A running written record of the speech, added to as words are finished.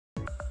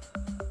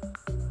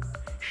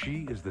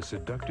She is the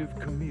seductive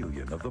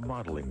chameleon of the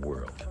modeling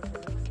world.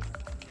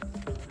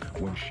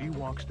 When she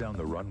walks down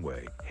the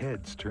runway,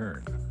 heads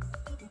turn.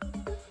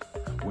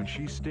 When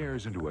she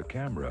stares into a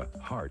camera,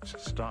 hearts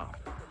stop.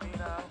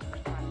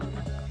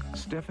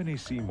 Stefani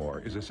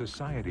Seymour is a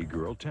society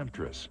girl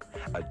temptress,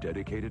 a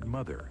dedicated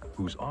mother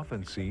who's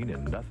often seen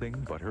in nothing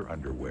but her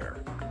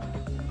underwear.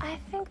 I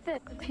think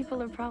that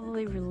people are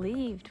probably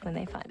relieved when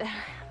they find out I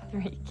have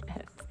 3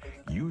 kids.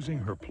 Using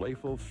her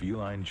playful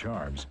feline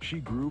charms, she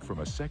grew from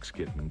a sex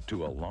kitten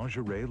to a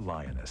lingerie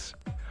lioness.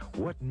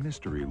 What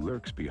mystery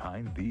lurks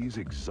behind these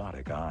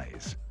exotic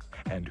eyes?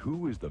 And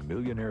who is the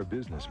millionaire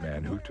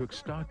businessman who took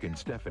stock in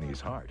Stefani's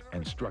heart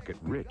and struck it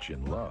rich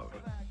in love?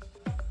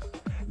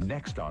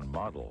 Next on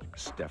Model,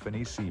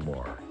 Stefani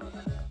Seymour.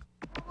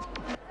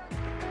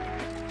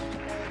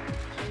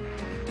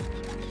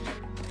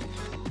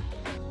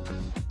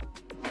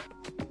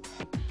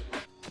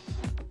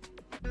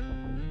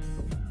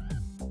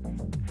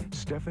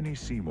 Stefani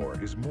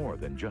Seymour is more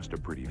than just a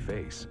pretty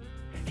face.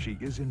 She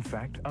is, in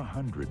fact,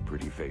 100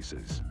 pretty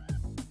faces.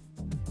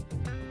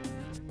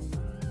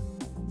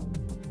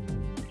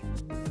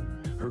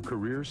 Her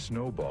career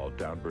snowballed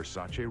down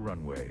Versace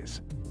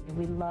runways.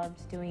 We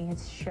loved doing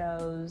his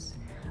shows.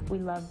 We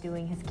loved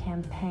doing his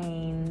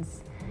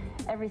campaigns.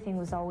 Everything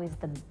was always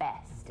the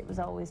best. It was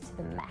always to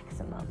the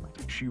maximum.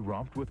 She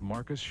romped with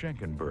Marcus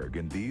Schenkenberg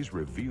in these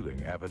revealing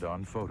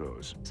Avedon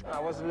photos.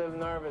 I was a little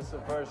nervous the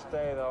first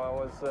day,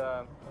 though.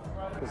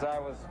 Because I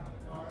was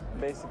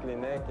basically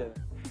naked.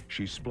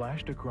 She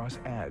splashed across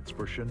ads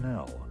for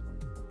Chanel.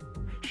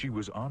 She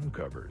was on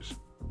covers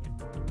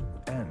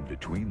and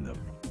between them.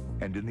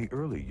 And in the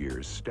early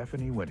years,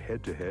 Stefani went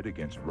head-to-head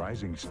against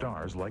rising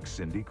stars like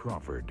Cindy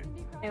Crawford.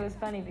 It was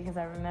funny because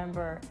I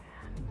remember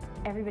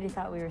everybody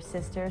thought we were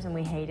sisters, and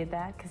we hated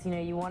that because, you know,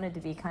 you wanted to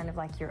be kind of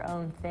like your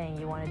own thing.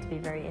 You wanted to be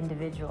very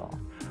individual.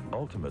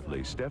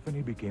 Ultimately,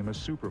 Stefani became a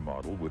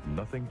supermodel with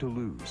nothing to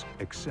lose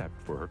except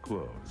for her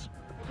clothes.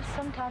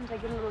 Sometimes I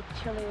get a little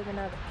chillier than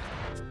others.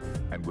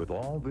 And with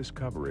all this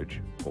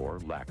coverage, or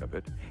lack of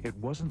it, it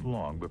wasn't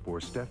long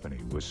before Stefani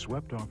was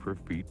swept off her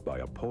feet by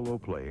a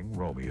polo-playing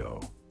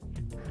Romeo.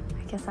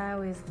 I guess I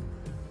always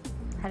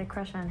had a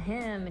crush on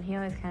him, and he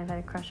always kind of had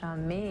a crush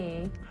on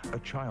me. A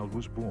child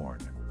was born.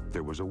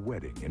 There was a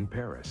wedding in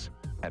Paris,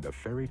 and a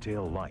fairy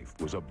tale life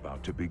was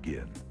about to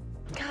begin.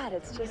 God,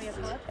 it's just,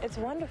 it's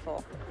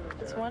wonderful.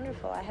 It's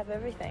wonderful. I have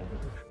everything.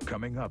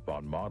 Coming up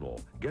on Model,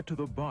 get to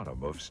the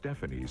bottom of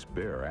Stefani's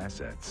bare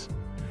assets.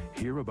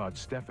 Hear about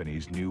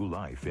Stefani's new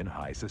life in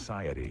high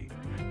society,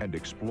 and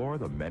explore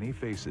the many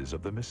faces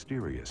of the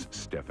mysterious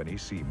Stefani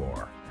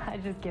Seymour. I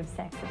just give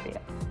sex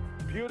appeal.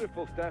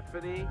 Beautiful,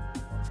 Stefani.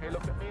 Hey,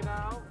 look at me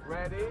now.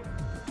 Ready?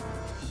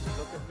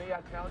 Look at me, I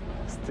tell you.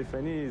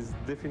 Stefani is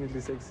definitely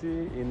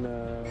sexy in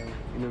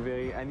a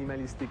very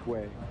animalistic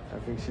way. I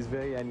think she's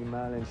very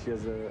animal, and she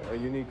has a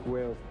unique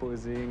way of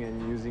posing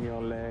and using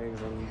her legs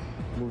and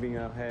moving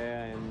her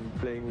hair and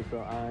playing with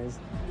her eyes,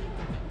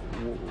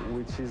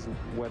 which is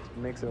what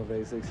makes her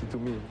very sexy to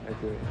me,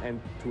 actually,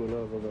 and to a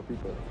lot of other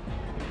people.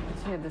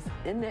 She had this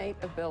innate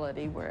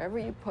ability wherever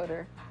you put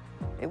her.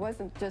 It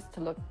wasn't just to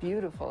look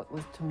beautiful, it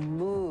was to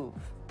move.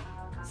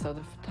 So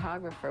the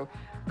photographer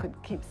could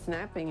keep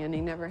snapping, and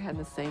he never had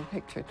the same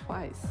picture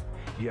twice.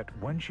 Yet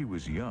when she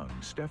was young,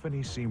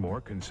 Stefani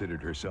Seymour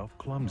considered herself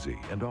clumsy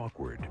and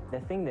awkward.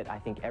 The thing that I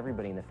think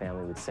everybody in the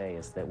family would say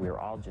is that we were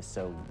all just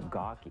so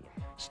gawky.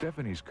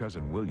 Stefani's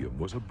cousin William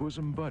was a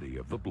bosom buddy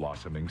of the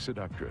blossoming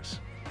seductress.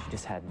 She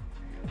just had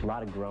a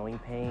lot of growing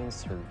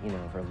pains.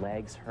 Her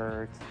legs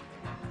hurt.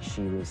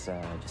 She was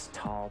just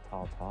tall,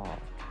 tall, tall.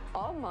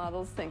 All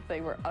models think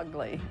they were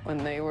ugly when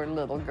they were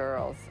little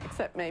girls,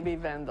 except maybe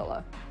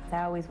Vendela.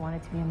 I always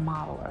wanted to be a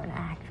model or an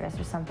actress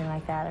or something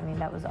like that. I mean,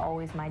 that was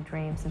always my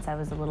dream since I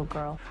was a little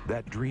girl.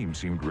 That dream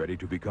seemed ready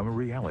to become a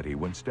reality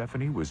when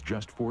Stefani was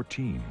just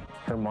 14.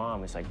 Her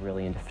mom was like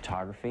really into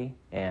photography,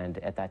 and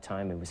at that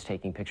time it was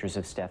taking pictures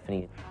of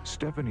Stefani.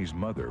 Stefani's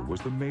mother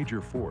was the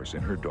major force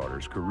in her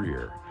daughter's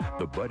career.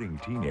 The budding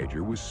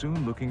teenager was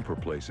soon looking for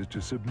places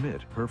to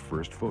submit her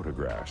first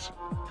photographs.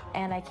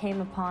 And I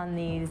came upon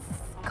these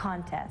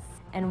contests,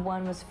 and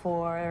one was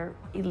for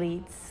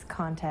Elite's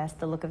contest,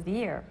 the Look of the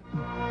Year.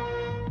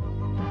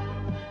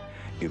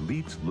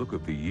 Elite's Look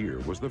of the Year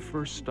was the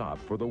first stop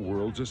for the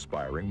world's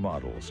aspiring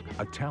models,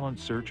 a talent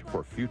search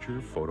for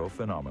future photo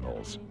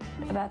phenomenals.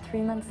 About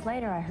 3 months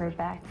later, I heard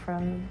back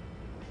from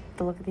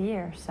the Look of the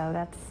Year, so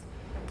that's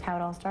how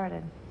it all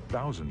started.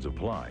 Thousands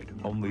applied,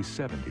 only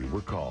 70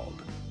 were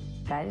called.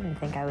 I didn't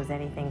think I was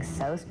anything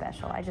so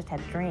special. I just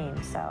had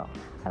dreams, so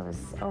I was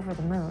over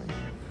the moon.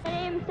 My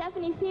name is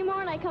Stefani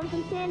Seymour, and I come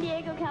from San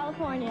Diego,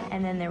 California.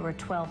 And then there were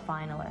 12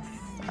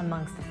 finalists.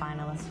 Amongst the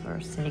finalists were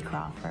Cindy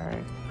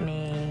Crawford,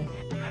 me.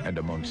 And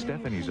among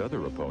Stefani's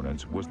other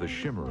opponents was the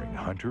shimmering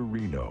Hunter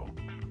Reno.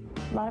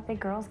 A lot of big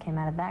girls came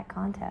out of that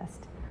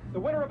contest. The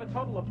winner of a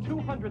total of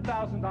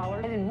 $200,000.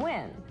 I didn't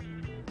win.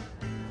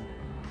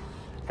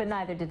 But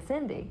neither did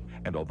Cindy.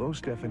 And although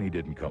Stefani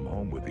didn't come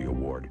home with the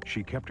award,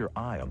 she kept her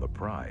eye on the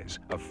prize,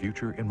 a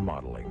future in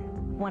modeling.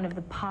 One of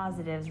the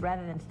positives,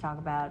 rather than to talk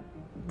about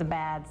the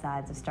bad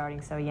sides of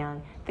starting so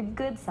young, the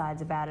good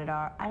sides about it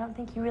are, I don't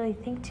think you really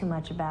think too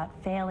much about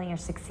failing or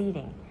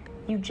succeeding.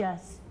 You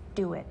just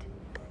do it.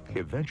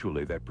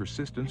 Eventually, that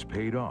persistence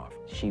paid off.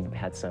 She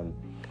had some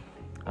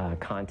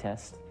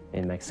contest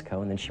in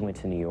Mexico, and then she went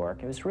to New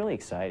York. It was really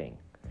exciting.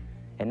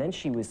 And then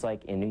she was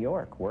like in New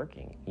York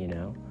working, you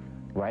know,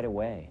 right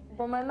away.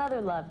 Well, my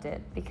mother loved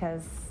it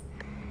because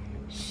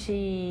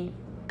she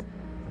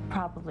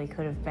probably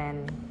could have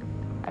been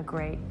a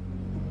great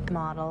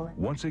model.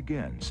 Once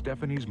again,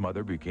 Stefani's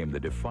mother became the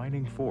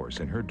defining force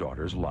in her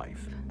daughter's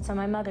life. So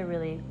my mother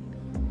really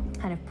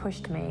kind of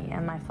pushed me,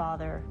 and my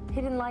father,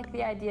 he didn't like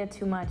the idea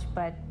too much,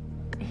 but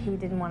he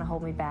didn't want to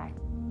hold me back.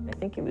 I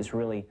think it was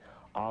really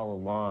all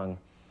along,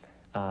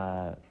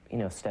 you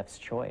know, Steph's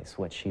choice,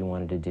 what she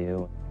wanted to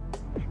do.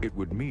 It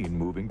would mean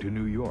moving to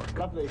New York.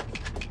 Lovely.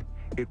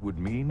 It would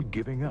mean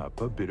giving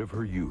up a bit of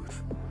her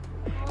youth.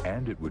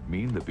 And it would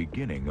mean the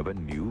beginning of a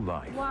new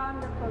life.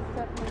 Wonderful,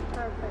 Stephanie,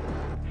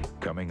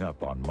 perfect. Coming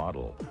up on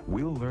Model,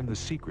 we'll learn the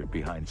secret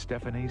behind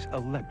Stefani's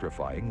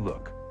electrifying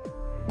look.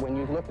 When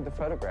you look at the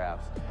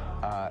photographs,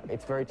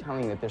 it's very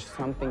telling that there's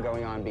something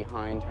going on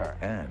behind her.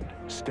 And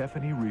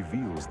Stefani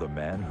reveals the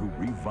man who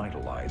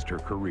revitalized her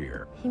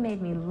career. He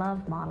made me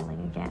love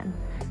modeling again.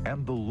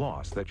 And the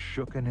loss that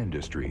shook an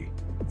industry.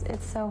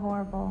 It's so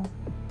horrible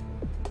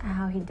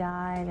how he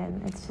died,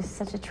 and it's just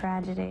such a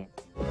tragedy.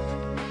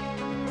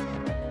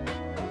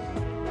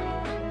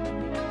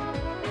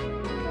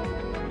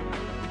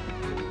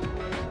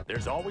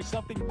 There's always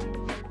something.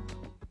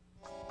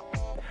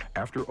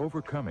 After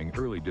overcoming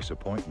early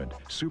disappointment,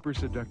 super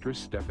seductress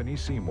Stefani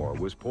Seymour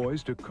was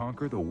poised to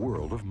conquer the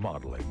world of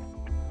modeling.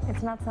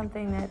 It's not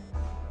something that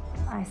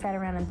I sat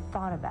around and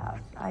thought about.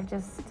 I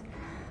just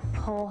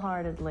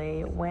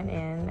wholeheartedly went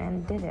in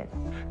and did it.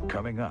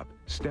 Coming up,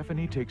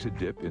 Stefani takes a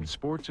dip in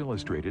Sports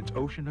Illustrated's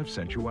ocean of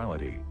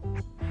sensuality.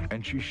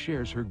 And she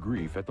shares her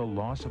grief at the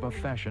loss of a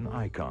fashion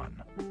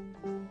icon.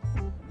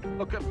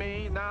 Look at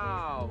me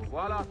now.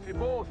 Voila, c'est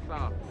beau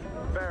ça.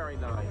 Very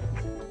nice.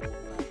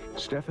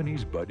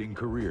 Stefani's budding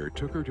career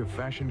took her to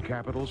fashion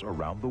capitals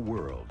around the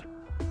world.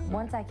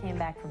 Once I came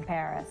back from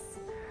Paris,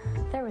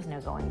 there was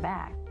no going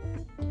back.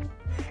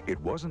 It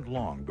wasn't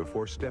long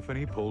before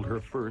Stefani pulled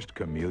her first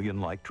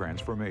chameleon-like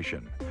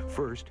transformation,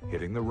 first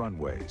hitting the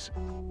runways.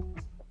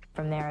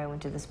 From there, I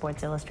went to the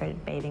Sports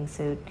Illustrated bathing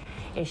suit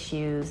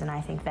issues, and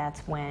I think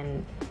that's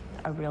when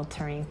a real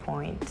turning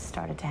point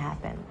started to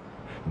happen.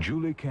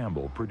 Julie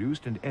Campbell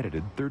produced and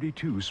edited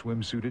 32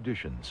 swimsuit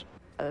editions.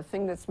 The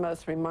thing that's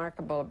most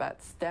remarkable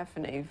about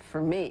Stefani,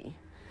 for me,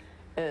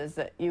 is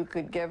that you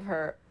could give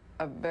her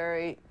a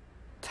very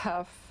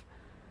tough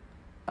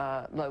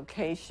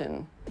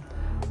location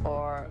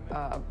or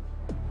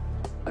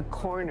a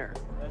corner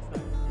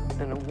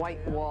and a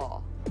white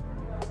wall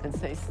and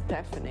say,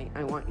 Stefani,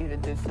 I want you to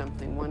do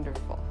something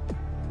wonderful.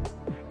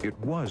 It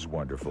was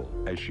wonderful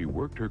as she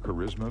worked her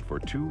charisma for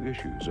 2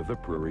 issues of the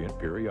prurient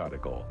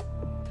periodical.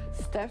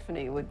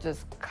 Stefani would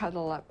just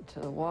cuddle up to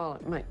the wall.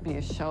 It might be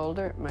a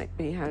shoulder, it might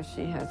be how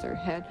she has her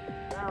head.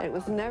 It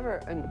was never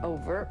an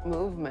overt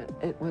movement.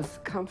 It was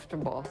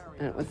comfortable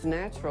and it was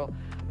natural,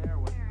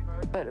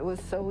 but it was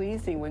so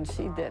easy when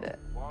she did it.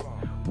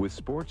 With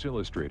Sports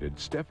Illustrated,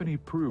 Stefani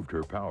proved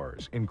her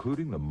powers,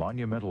 including the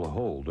monumental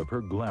hold of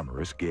her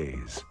glamorous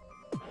gaze.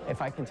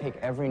 If I could take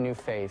every new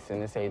face in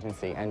this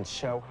agency and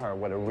show her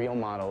what a real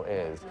model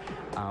is,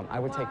 I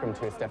would take them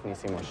to a Stefani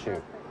Seymour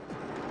shoot.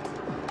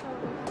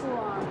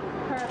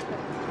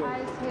 Perfect.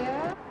 Eyes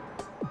here.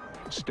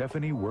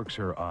 Stefani works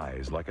her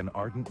eyes like an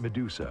ardent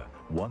Medusa.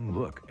 One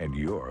look and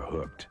you're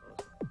hooked.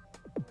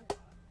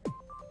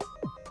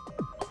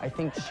 I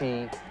think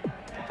she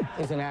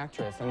is an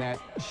actress and that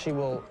she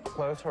will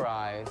close her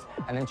eyes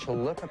and then she'll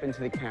look up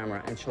into the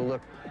camera and she'll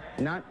look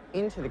not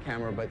into the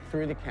camera but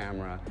through the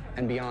camera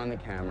and beyond the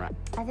camera.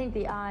 I think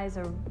the eyes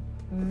are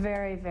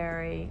very,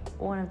 very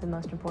one of the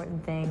most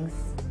important things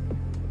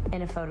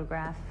in a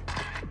photograph.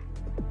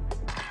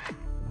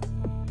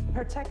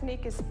 Her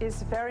technique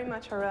is very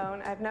much her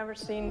own. I've never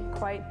seen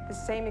quite the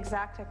same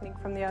exact technique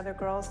from the other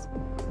girls.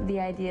 The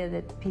idea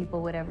that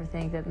people would ever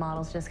think that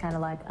models just kind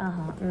of like,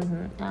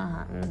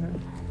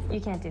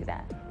 you can't do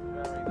that.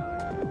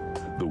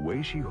 The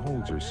way she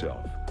holds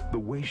herself, the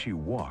way she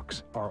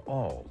walks, are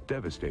all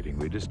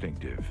devastatingly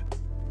distinctive.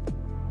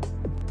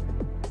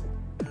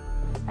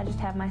 I just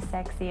have my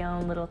sexy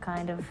own little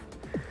kind of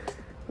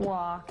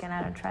walk, and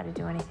I don't try to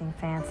do anything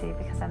fancy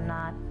because I'm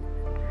not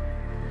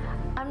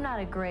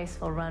a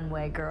graceful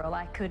runway girl.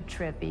 I could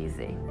trip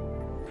easy.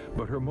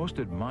 But her most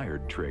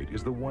admired trait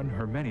is the one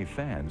her many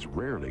fans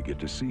rarely get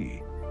to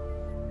see.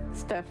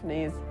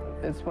 Stefani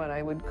is what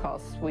I would call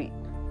sweet.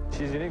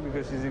 She's unique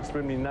because she's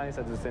extremely nice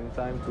at the same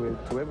time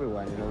to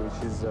everyone, you know,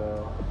 which is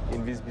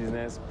in this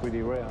business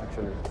pretty rare,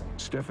 actually.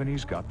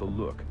 Stefani's got the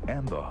look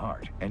and the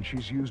heart, and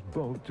she's used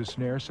both to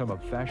snare some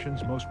of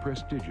fashion's most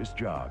prestigious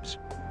jobs.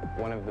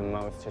 One of the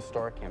most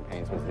historic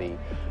campaigns was the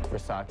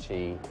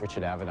Versace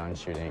Richard Avedon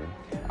shooting.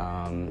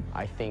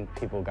 I think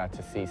people got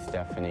to see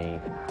Stefani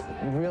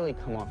really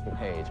come off the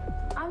page.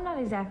 I'm not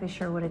exactly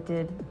sure what it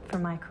did for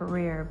my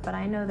career, but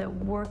I know that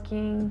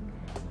working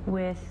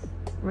with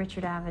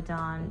Richard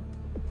Avedon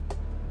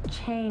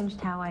changed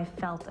how I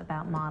felt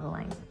about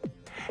modeling.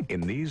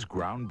 In these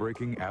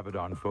groundbreaking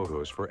Avedon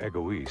photos for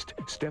Egoist,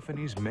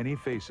 Stefani's many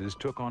faces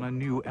took on a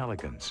new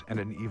elegance and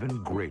an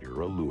even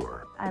greater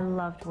allure. I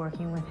loved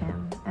working with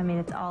him. I mean,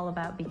 it's all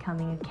about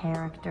becoming a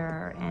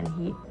character, and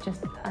he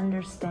just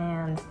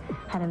understands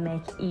how to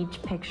make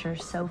each picture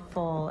so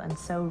full and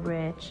so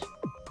rich.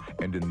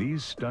 And in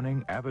these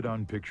stunning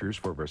Avedon pictures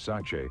for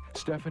Versace,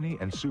 Stefani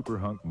and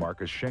superhunk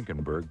Marcus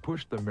Schenkenberg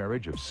pushed the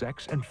marriage of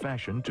sex and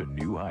fashion to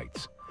new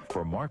heights.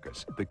 For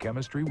Marcus, the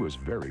chemistry was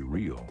very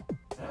real.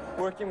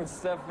 Working with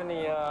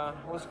Stefani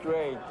was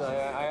great.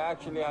 I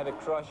actually had a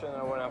crush on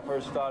her when I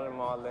first started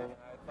modeling.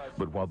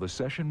 But while the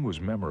session was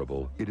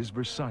memorable, it is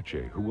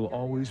Versace who will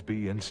always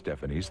be in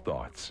Stefani's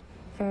thoughts.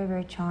 Very,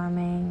 very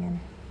charming and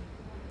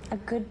a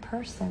good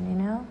person,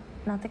 you know?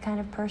 Not the kind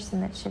of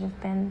person that should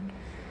have been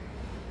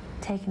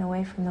taken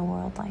away from the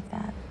world like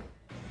that.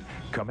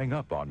 Coming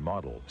up on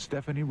Model,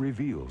 Stefani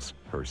reveals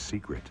her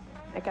secret.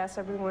 I guess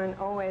everyone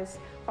always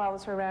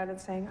follows her around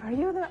and saying, are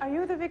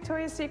you the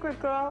Victoria's Secret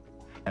girl?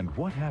 And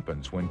what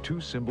happens when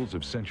two symbols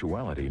of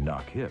sensuality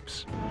knock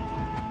hips?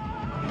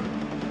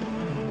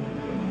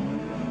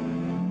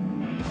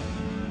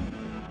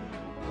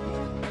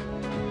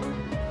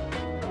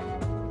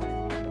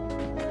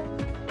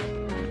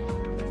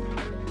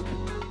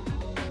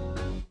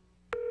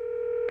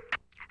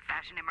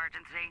 Fashion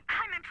emergency.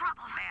 I'm in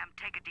trouble. Ma'am,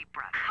 take a deep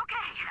breath. Okay.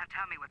 Now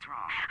tell me what's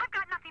wrong. I've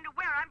got nothing to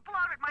wear. I'm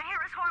bloated. My hair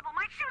is horrible.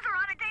 My shoes are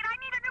out of date. I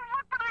need a new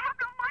look, but I have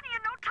no money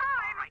and no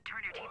time. All right,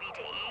 turn your TV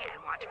to E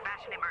and watch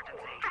Fashion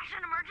Emergency.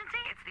 Fashion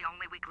Emergency? It's the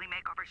only weekly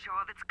makeover show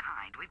of its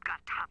kind. We've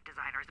got top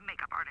designers,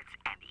 makeup artists,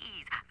 and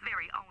E's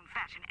very own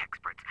fashion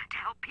experts to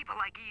help people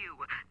like you,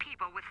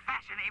 people with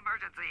fashion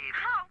emergencies.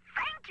 Oh,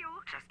 thank you.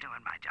 Just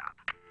doing my job.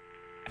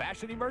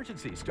 Fashion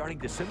Emergency, starting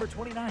December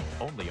 29th,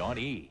 only on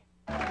E!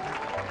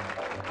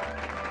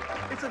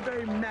 It's a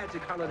very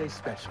magic holiday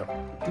special.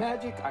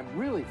 Magic, I'm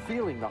really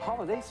feeling the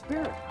holiday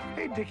spirit.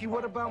 Hey, Dickie,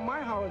 what about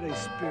my holiday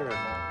spirit?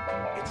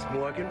 It's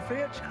Morgan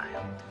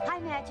Fairchild. Hi,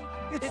 Magic.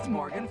 It's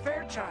Morgan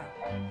Fairchild.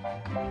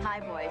 Hi,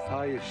 boys.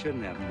 Oh, you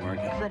shouldn't have,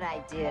 Morgan. But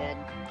I did.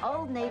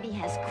 Old Navy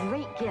has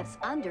great gifts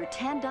under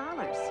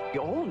 $10. You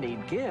all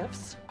need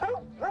gifts.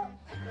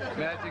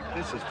 Magic,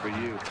 this is for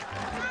you.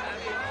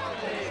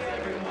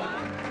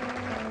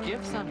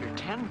 Gifts under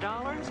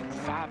 $10?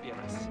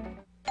 Fabulous.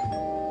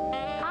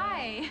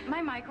 Hi,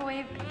 my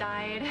microwave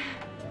died.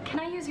 Can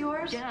I use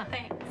yours? Yeah.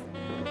 Thanks.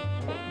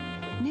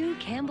 New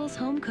Campbell's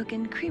Home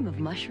Cooking Cream of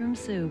Mushroom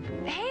Soup.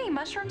 Hey,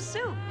 mushroom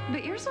soup.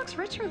 But yours looks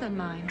richer than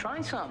mine.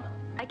 Try some.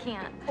 I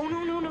can't. Oh,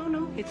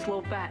 no. It's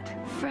low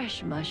fat.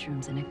 Fresh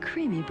mushrooms in a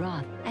creamy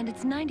broth, and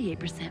it's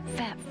 98%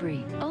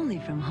 fat-free. Only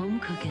from Home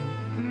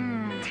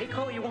Cooking. Take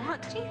all you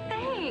want. Gee,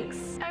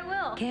 thanks. I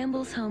will.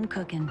 Campbell's Home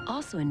Cooking,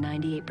 also in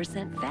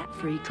 98%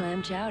 fat-free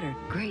clam chowder.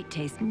 Great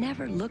taste,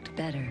 never looked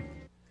better.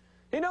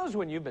 He knows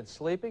when you've been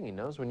sleeping. He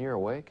knows when you're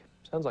awake.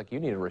 Sounds like you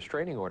need a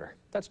restraining order.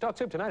 That's Dog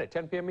Soup tonight at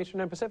 10 p.m.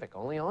 Eastern and Pacific,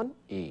 only on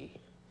E!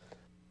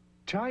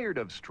 Tired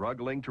of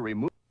struggling to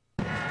remove...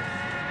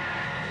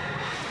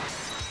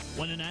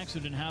 When an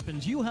accident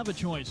happens, you have a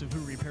choice of who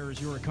repairs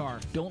your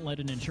car. Don't let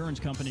an insurance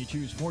company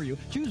choose for you.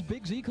 Choose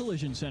Big Z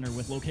Collision Center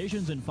with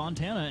locations in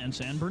Fontana and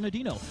San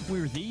Bernardino.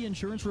 We're the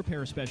insurance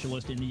repair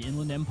specialist in the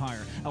Inland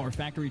Empire. Our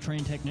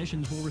factory-trained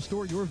technicians will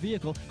restore your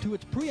vehicle to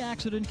its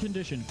pre-accident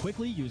condition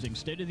quickly using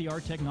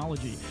state-of-the-art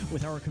technology.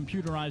 With our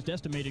computerized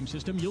estimating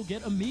system, you'll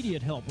get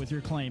immediate help with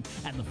your claim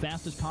and the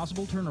fastest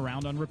possible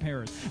turnaround on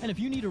repairs. And if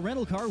you need a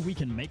rental car, we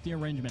can make the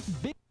arrangement.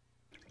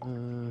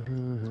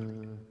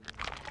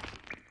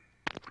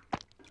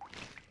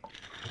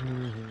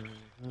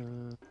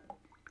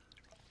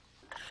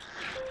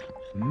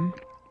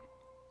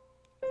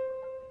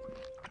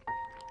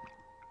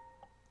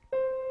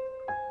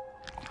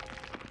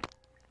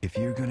 If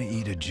you're gonna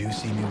eat a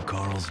juicy new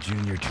Carl's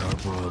Jr.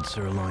 charbroiled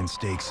sirloin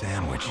steak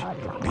sandwich,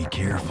 be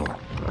careful.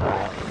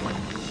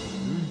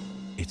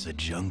 It's a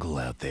jungle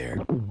out there.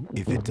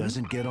 If it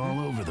doesn't get all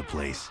over the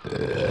place,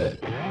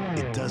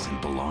 it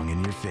doesn't belong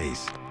in your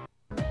face.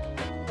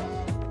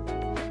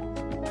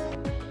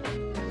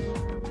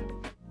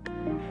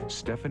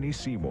 Stefani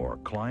Seymour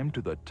climbed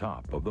to the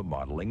top of the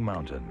modeling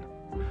mountain.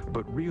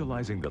 But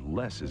realizing that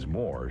less is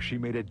more, she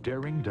made a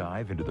daring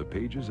dive into the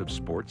pages of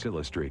Sports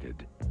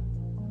Illustrated.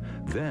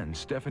 Then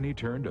Stefani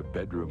turned a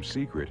bedroom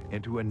secret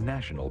into a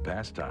national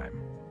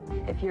pastime.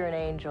 If you're an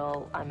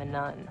angel, I'm a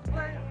nun.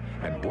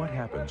 And what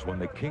happens when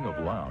the king of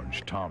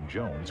lounge, Tom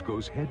Jones,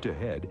 goes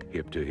head-to-head,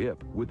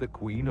 hip-to-hip with the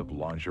queen of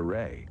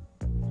lingerie?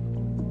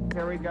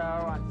 Here we go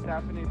on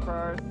Stefani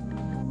first.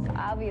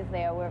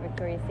 Obviously, I wear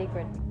Victoria's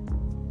Secret.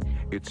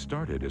 It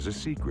started as a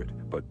secret,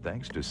 but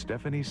thanks to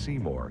Stefani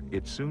Seymour,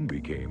 it soon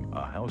became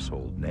a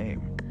household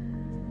name.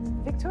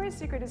 Victoria's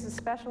Secret is a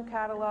special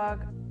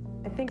catalog.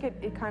 I think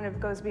it kind of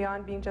goes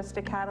beyond being just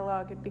a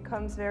catalog. It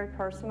becomes very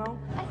personal.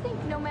 I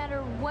think no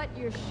matter what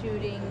you're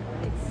shooting,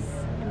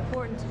 it's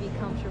important to be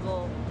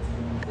comfortable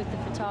with the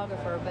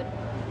photographer, but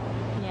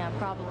yeah,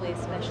 probably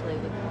especially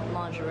with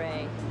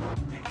lingerie.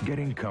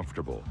 Getting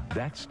comfortable,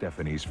 that's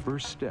Stefani's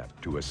first step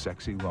to a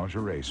sexy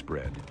lingerie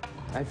spread.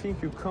 I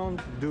think you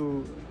can't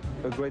do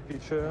a great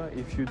picture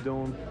if you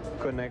don't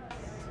connect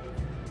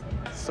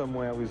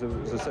somewhere with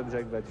the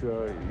subject that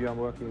you are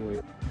working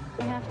with.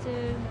 You have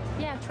to,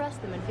 yeah,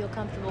 trust them and feel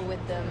comfortable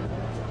with them.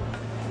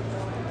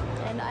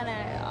 And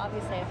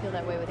obviously I feel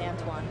that way with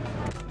Antoine.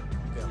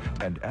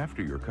 And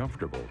after you're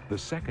comfortable, the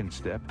second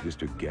step is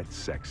to get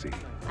sexy.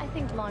 I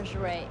think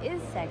lingerie is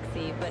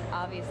sexy, but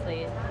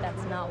obviously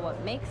that's not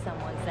what makes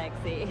someone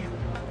sexy.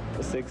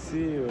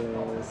 Sexy,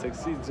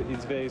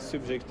 it's very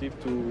subjective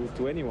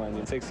to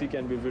anyone. Sexy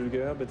can be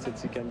vulgar, but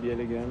sexy can be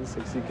elegant,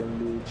 sexy can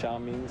be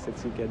charming,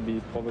 sexy can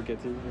be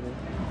provocative, you know.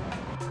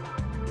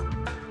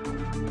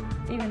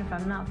 Even if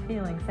I'm not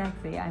feeling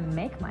sexy, I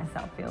make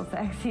myself feel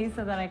sexy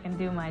so that I can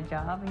do my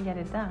job and get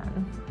it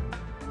done.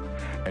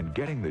 And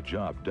getting the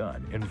job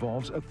done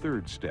involves a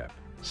third step,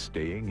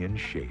 staying in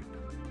shape.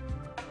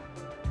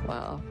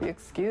 Well, if you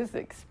excuse the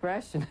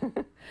expression,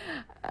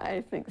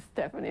 I think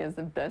Stefani has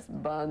the best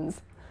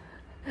buns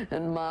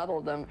and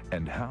modeled them.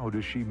 And how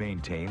does she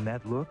maintain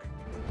that look?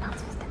 I'm not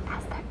supposed to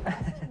ask that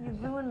question.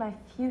 You ruin my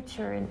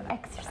future in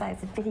exercise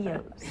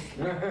videos.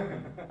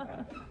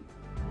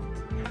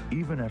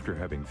 Even after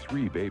having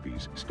 3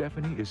 babies,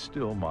 Stefani is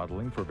still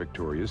modeling for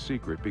Victoria's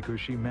Secret because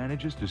she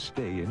manages to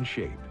stay in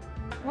shape.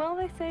 Well,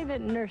 they say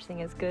that nursing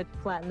is good,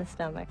 flatten the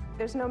stomach.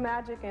 There's no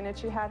magic in it.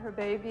 She had her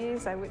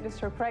babies. I witnessed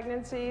her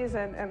pregnancies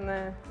and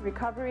the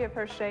recovery of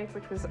her shape,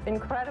 which was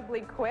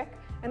incredibly quick.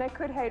 And I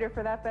could hate her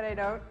for that, but I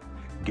don't.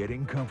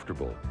 Getting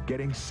comfortable,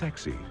 getting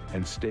sexy,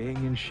 and staying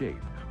in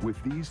shape.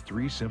 With these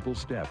 3 simple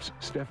steps,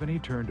 Stefani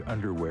turned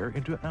underwear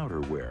into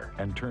outerwear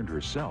and turned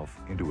herself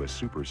into a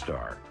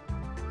superstar.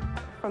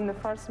 From the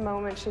first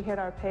moment she hit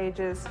our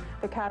pages,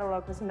 the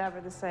catalog was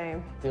never the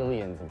same.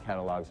 Billions of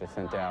catalogs are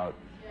sent out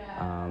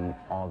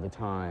all the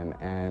time,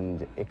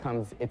 and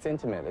it's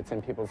intimate, it's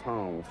in people's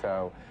homes,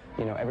 so,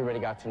 you know, everybody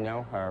got to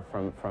know her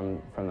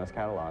from those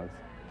catalogs.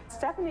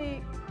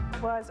 Stefani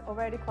was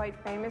already quite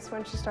famous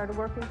when she started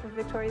working for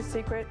Victoria's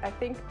Secret. I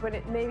think what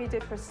it maybe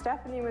did for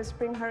Stefani was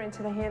bring her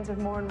into the hands of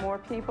more and more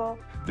people.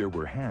 There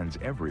were hands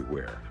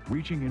everywhere,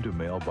 reaching into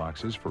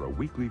mailboxes for a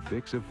weekly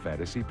fix of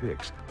fantasy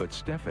pics, but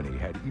Stefani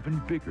had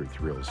even bigger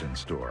thrills in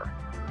store.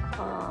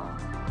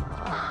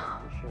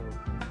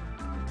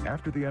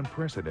 After the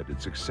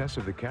unprecedented success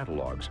of the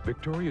catalogs,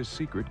 Victoria's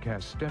Secret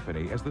cast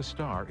Stefani as the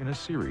star in a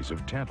series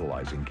of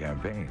tantalizing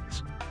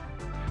campaigns.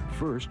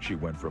 First, she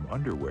went from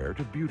underwear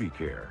to beauty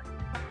care.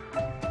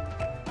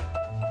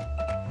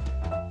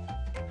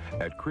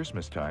 At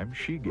Christmas time,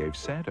 she gave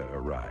Santa a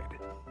ride.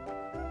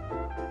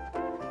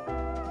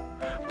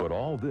 But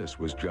all this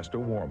was just a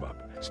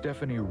warm-up.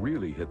 Stefani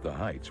really hit the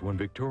heights when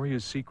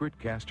Victoria's Secret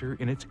cast her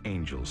in its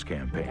Angels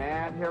campaign.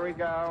 And here we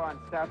go on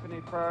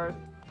Stefani first.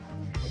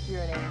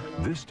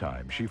 This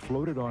time, she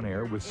floated on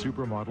air with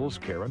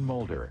supermodels Karen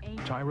Mulder,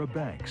 Tyra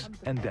Banks,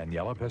 and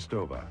Daniela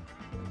Pestova.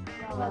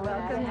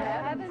 Welcome to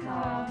Heaven's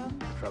Home.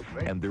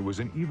 And there was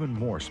an even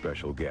more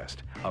special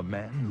guest, a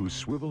man whose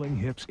swiveling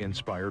hips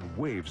inspired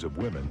waves of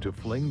women to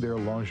fling their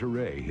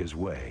lingerie his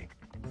way.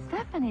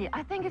 Stefani,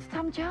 I think it's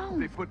Tom Jones.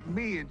 They put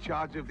me in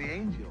charge of the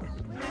Angels.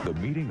 The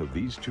meeting of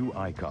these 2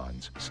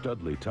 icons,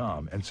 Studly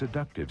Tom and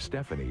seductive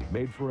Stefani,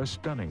 made for a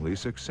stunningly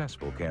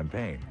successful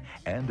campaign,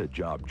 and a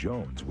job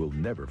Jones will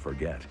never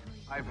forget.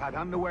 I've had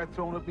underwear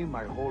thrown at me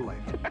my whole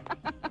life,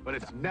 but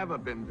it's never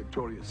been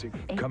Victoria's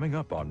Secret. Coming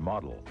up on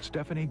Model,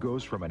 Stefani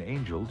goes from an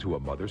angel to a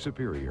mother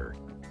superior.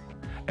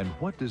 And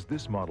what does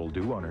this model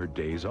do on her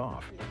days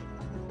off?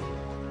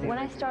 When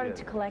I started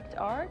to collect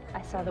art,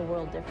 I saw the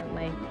world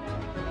differently.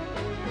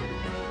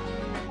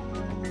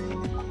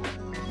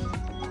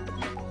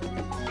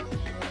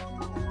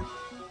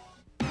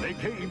 They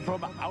came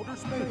from outer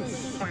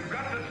space. We've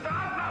got to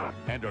stop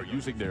them! And are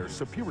using their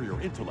superior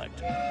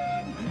intellect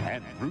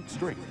and brute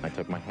strength. I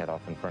took my head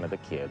off in front of the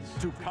kids.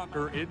 To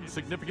conquer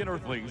insignificant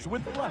earthlings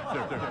with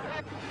laughter.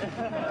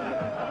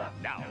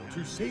 Now,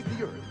 to save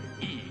the Earth,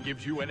 E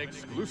gives you an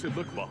exclusive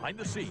look behind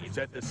the scenes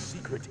at the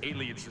secret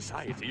alien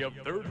society of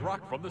Third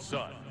Rock from the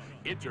Sun.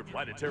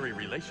 Interplanetary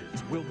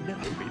relations will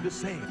never be the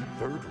same.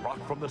 Third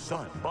Rock from the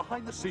Sun,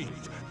 behind the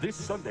scenes, this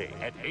Sunday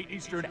at 8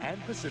 Eastern and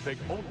Pacific,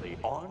 only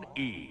on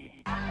E.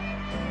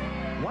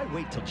 Why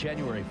wait till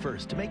January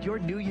 1st to make your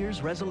New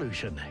Year's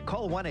resolution?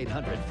 Call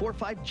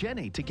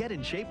 1-800-45-JENNY to get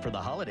in shape for the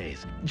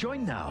holidays.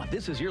 Join now.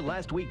 This is your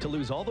last week to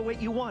lose all the weight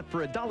you want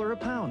for $1 a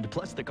pound,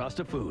 plus the cost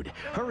of food.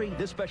 Hurry,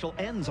 this special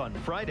ends on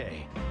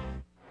Friday.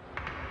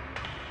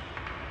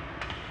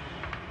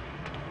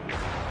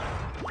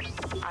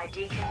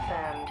 ID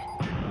confirmed.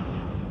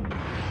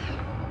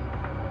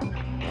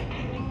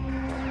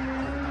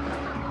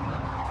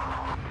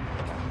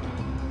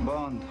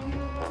 Bond.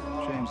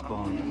 James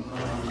Bond.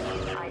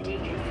 ID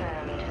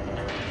confirmed.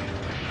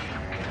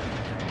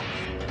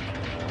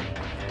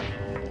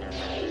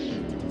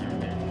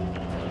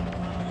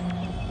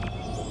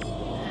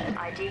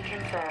 ID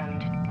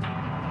confirmed.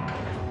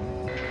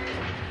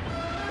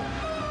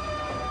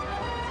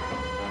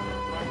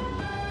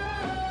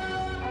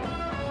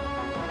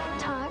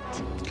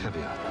 Tucked?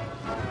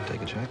 Caveat.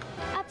 Take a check.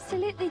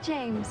 Absolutely,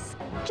 James.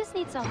 Just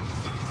need some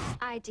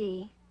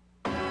ID.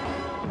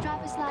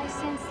 Driver's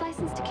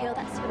license to kill,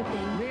 that sort of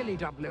thing. Really,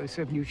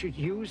 007, you should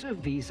use a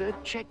Visa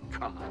check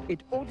card.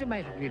 It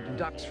automatically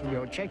deducts from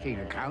your checking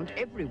account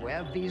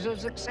everywhere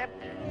Visa's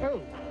accepted.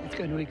 Oh, it's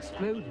going to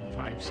explode in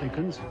 5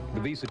 seconds.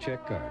 The Visa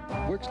check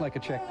card works like a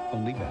check,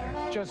 only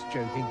better. Just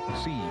joking.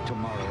 See,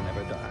 tomorrow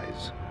never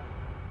dies.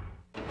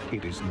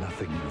 It is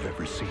nothing you've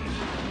ever seen.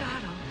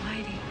 God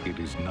almighty. It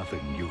is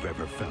nothing you've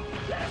ever felt.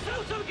 Let us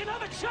know so we can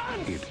have a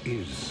chance! It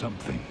is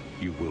something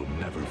you will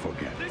never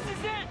forget. This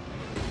is it!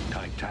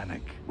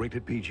 Titanic,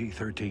 rated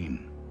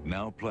PG-13.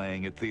 Now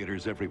playing at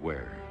theaters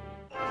everywhere.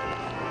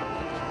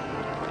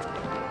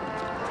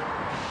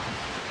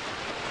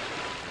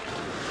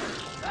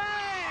 Hey!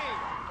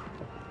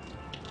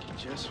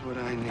 Just what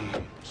I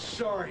need.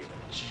 Sorry.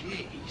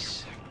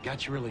 Jeez.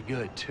 Got you really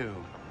good, too.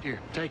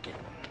 Here, take it.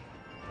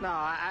 No,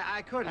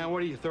 I couldn't. And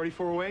what are you,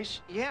 34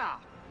 ways? Yeah.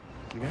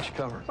 We got you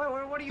covered.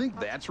 Wait, what do you... Think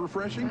that's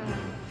refreshing?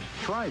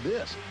 Try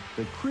this.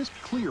 The crisp,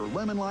 clear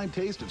lemon lime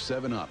taste of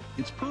 7-Up.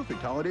 It's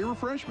perfect holiday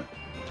refreshment.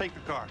 Take the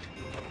car.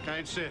 I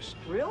insist.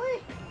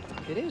 Really?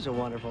 It is a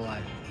wonderful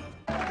item.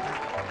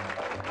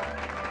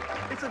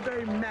 It's a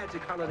very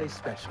magic holiday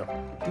special.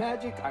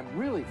 Magic, I'm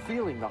really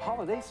feeling the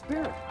holiday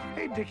spirit.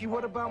 Hey, Dickie,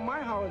 what about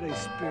my holiday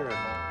spirit?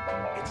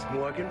 It's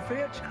Morgan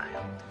Fairchild.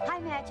 Hi,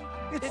 Magic.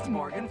 It's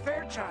Morgan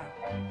Fairchild.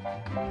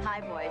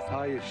 Hi, boys.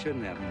 Oh, you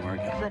shouldn't have,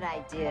 Morgan. But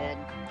I did.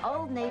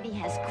 Old Navy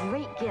has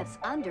great gifts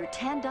under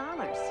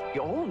 $10.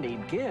 You all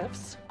need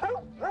gifts.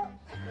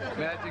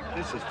 Magic,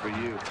 this is for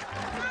you.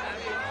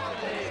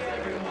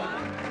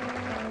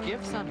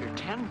 Gifts under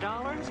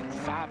 $10?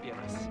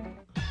 Fabulous.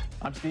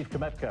 I'm Steve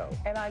Kometko.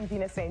 And I'm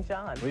Dina St.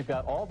 John. We've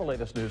got all the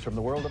latest news from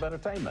the world of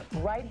entertainment.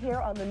 Right here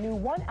on the new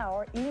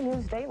 1-hour E!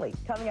 News Daily.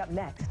 Coming up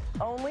next,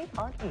 only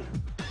on E!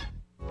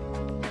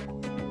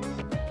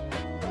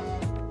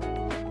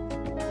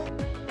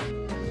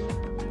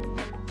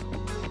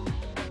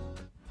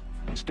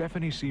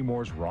 Stefani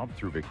Seymour's romp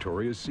through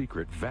Victoria's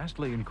Secret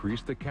vastly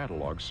increased the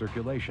catalog's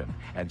circulation,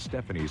 and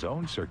Stefani's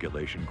own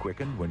circulation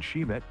quickened when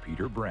she met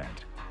Peter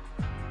Brandt.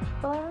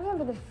 Well, I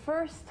remember the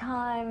first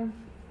time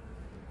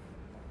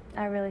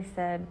I really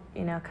said,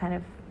 you know, kind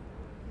of,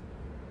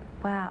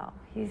 wow,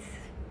 he's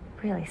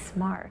really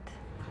smart.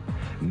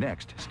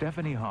 Next,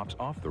 Stefani hops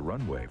off the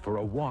runway for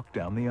a walk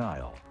down the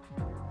aisle.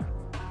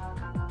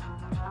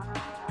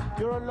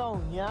 You're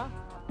alone, yeah?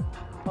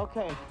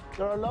 Okay,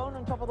 you're alone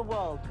on top of the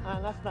world,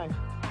 and that's nice.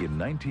 In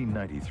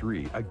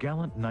 1993, a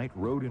gallant knight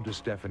rode into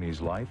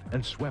Stefani's life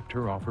and swept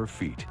her off her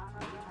feet.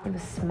 He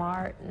was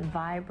smart and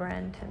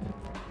vibrant, and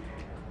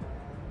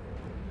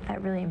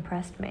that really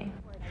impressed me.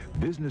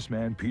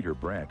 Businessman Peter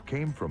Brandt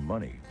came from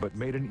money, but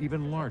made an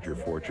even larger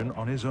fortune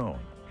on his own.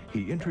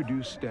 He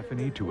introduced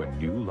Stefani to a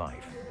new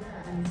life.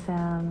 He's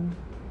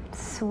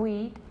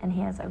sweet, and he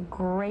has a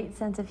great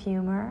sense of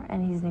humor,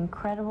 and he's an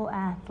incredible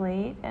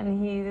athlete,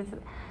 and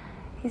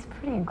he's a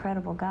pretty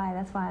incredible guy.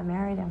 That's why I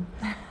married him.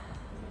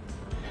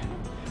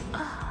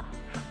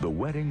 The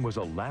wedding was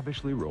a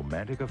lavishly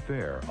romantic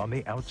affair on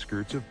the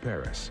outskirts of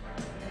Paris.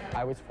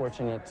 I was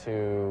fortunate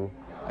to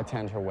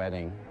attend her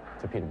wedding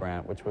to Peter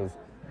Brandt, which was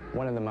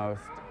one of the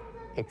most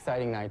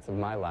exciting nights of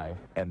my life.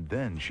 And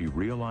then she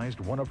realized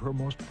one of her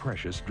most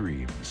precious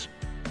dreams.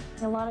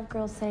 A lot of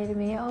girls say to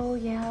me, oh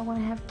yeah, I want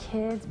to have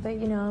kids, but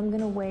you know, I'm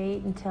going to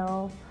wait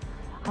until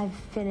I've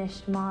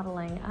finished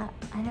modeling.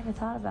 I never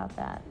thought about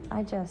that.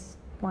 I just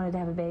wanted to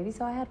have a baby,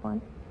 so I had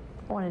one.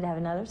 I wanted to have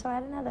another, so I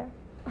had another.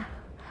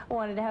 I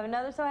wanted to have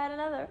another, so I had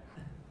another.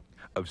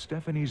 Of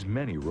Stefani's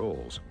many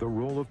roles, the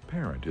role of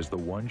parent is the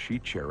one she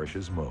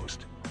cherishes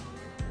most.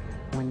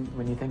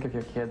 When you think of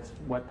your kids,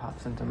 what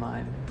pops into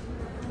mind?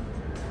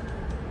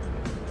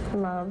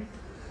 Love.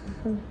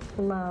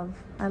 Love.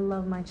 I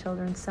love my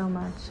children so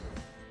much.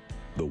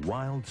 The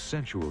wild,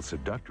 sensual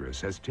seductress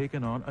has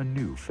taken on a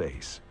new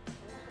face.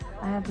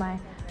 I have my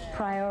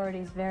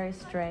priorities very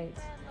straight.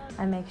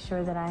 I make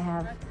sure that I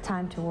have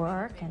time to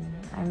work, and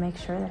I make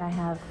sure that I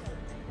have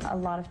a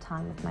lot of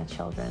time with my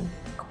children,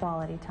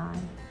 quality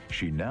time.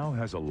 She now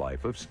has a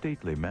life of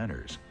stately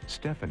manners.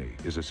 Stefani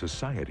is a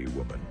society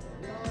woman.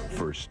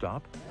 First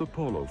stop, the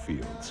polo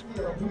fields.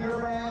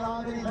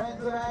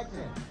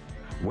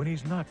 When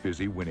he's not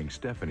busy winning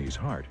Stefani's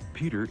heart,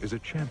 Peter is a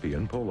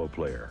champion polo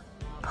player.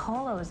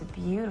 Polo is a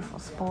beautiful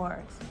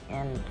sport,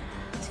 and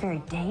it's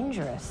very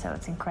dangerous, so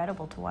it's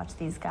incredible to watch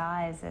these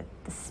guys at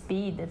the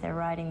speed that they're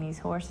riding these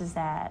horses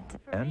at.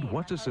 And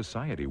what's a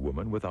society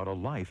woman without a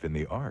life in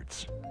the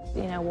arts?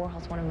 You know,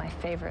 Warhol's one of my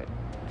favorite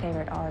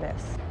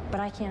artists, but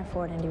I can't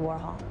afford Andy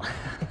Warhol.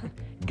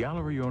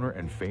 Gallery owner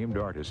and famed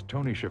artist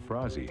Tony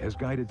Shafrazi has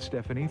guided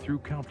Stefani through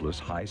countless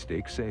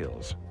high-stakes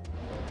sales.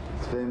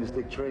 It's famous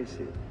Dick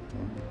Tracy.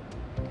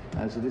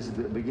 And so this is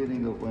the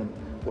beginning of when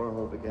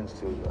Warhol begins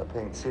to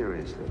paint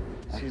seriously.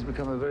 She's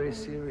become a very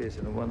serious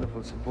and a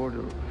wonderful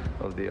supporter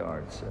of the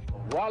arts.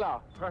 Voila!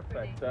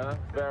 Perfect,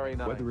 very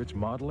nice. Whether it's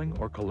modeling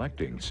or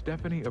collecting,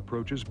 Stefani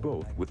approaches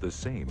both with the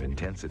same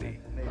intensity.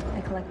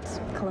 I collect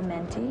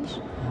Clementi,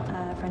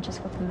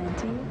 Francesco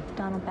Clementi,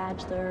 Donald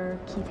Batchelor,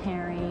 Keith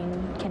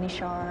Haring, Kenny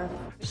Scharf.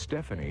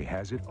 Stefani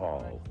has it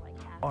all: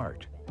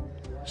 art,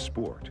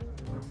 sport,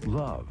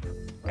 love,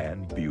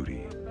 and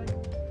beauty.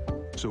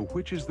 So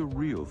which is the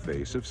real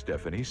face of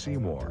Stefani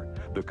Seymour,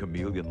 the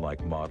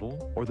chameleon-like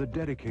model or the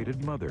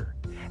dedicated mother?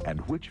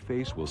 And which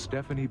face will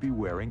Stefani be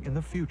wearing in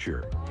the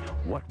future?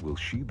 What will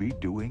she be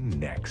doing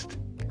next?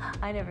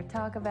 I never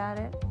talk about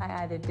it.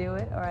 I either do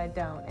it or I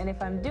don't. And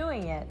if I'm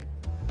doing it,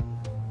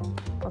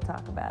 we'll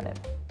talk about it.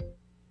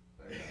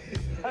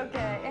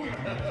 Okay.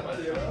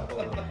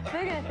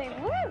 They're gonna think,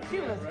 woo, she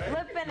was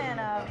flipping it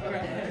up.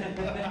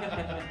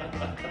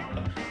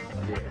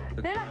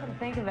 They're not gonna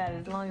think about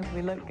it as long as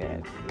we look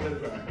good.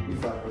 You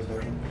thought for a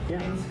second?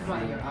 Yeah. It's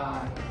about your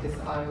eye. This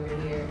eye over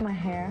here. My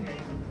hair.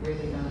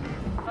 Really nice.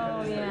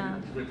 Oh, yeah.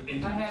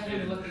 I have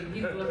him looking,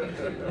 he's looking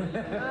too.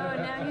 Oh,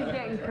 now he's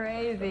getting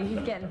crazy. He's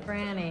getting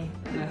franny.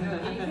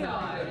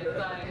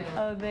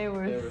 Oh, they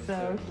were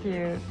so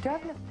cute. Do I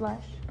have enough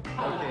blush?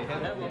 Okay.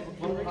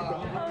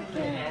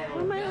 Okay.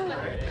 Where am I?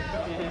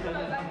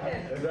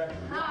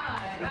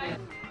 Hi.